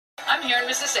I'm here in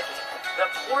Mississippi, the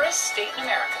poorest state in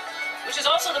America, which is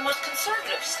also the most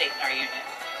conservative state in our union.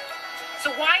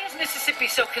 So why is Mississippi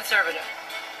so conservative?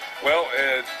 Well,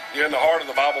 you're in the heart of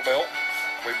the Bible Belt.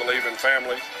 We believe in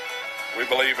family. We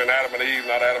believe in Adam and Eve,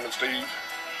 not Adam and Steve.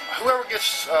 Whoever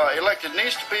gets elected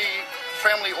needs to be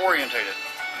family orientated.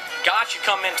 God should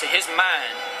come into his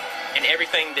mind in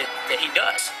everything that he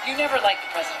does. You never liked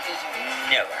the president, did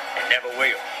you? Never, and never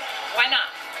will. Why not?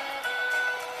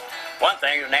 One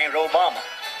thing, his name's Obama.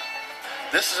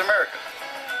 This is America.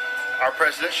 Our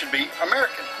president should be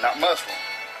American, not Muslim.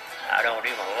 I don't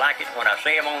even like it when I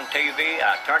see him on TV.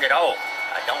 I turn it off.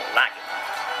 I don't like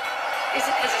it. Is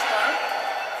it because he's black?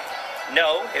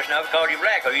 No, it's not because he's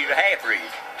black, because he's a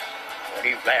half-breed. Well,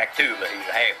 he's black too, but he's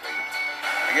a half-breed.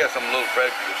 I guess I'm a little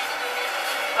prejudiced.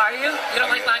 Are you? You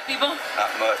don't like black people? Not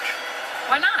much.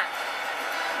 Why not?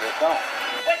 Just don't.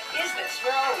 What is this?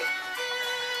 Where are we?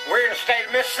 We're in the state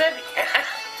of Mississippi.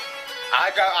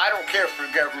 I don't care for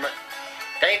the government.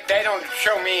 They don't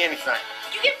show me anything.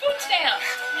 You get food stamps.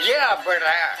 Yeah, but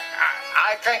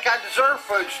I think I deserve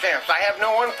food stamps. I have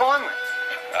no unemployment.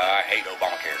 I hate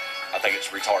Obamacare. I think it's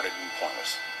retarded and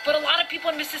pointless. But a lot of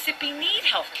people in Mississippi need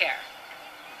health care.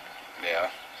 Yeah.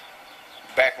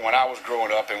 Back when I was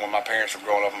growing up and when my parents were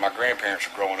growing up and my grandparents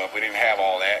were growing up, we didn't have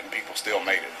all that and people still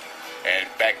made it. And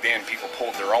back then, people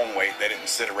pulled their own weight. They didn't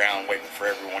sit around waiting for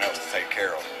everyone else to take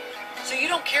care of them. So you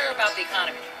don't care about the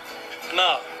economy?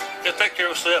 No. Just take care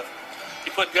of yourself.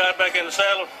 You put God back in the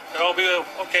saddle, it'll all be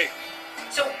okay.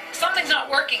 So something's not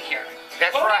working here.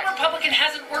 That's Voting right. Republican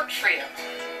hasn't worked for you.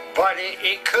 But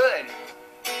it could.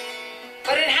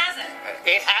 But it hasn't.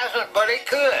 It hasn't, but it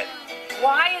could.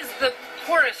 Why is the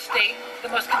poorest state the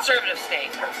most conservative state?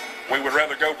 We would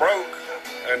rather go broke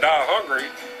and die hungry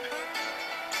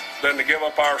than to give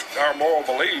up our moral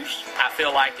beliefs. I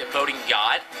feel like that voting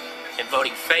God and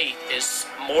voting faith is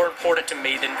more important to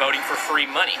me than voting for free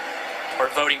money or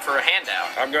voting for a handout.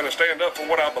 I'm going to stand up for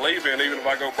what I believe in, even if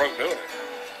I go broke doing it.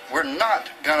 We're not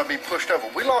going to be pushed over.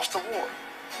 We lost the war.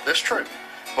 That's true.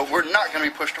 But we're not going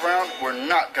to be pushed around. We're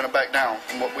not going to back down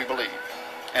from what we believe.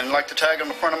 And like the tag on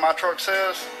the front of my truck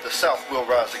says, the South will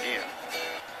rise again.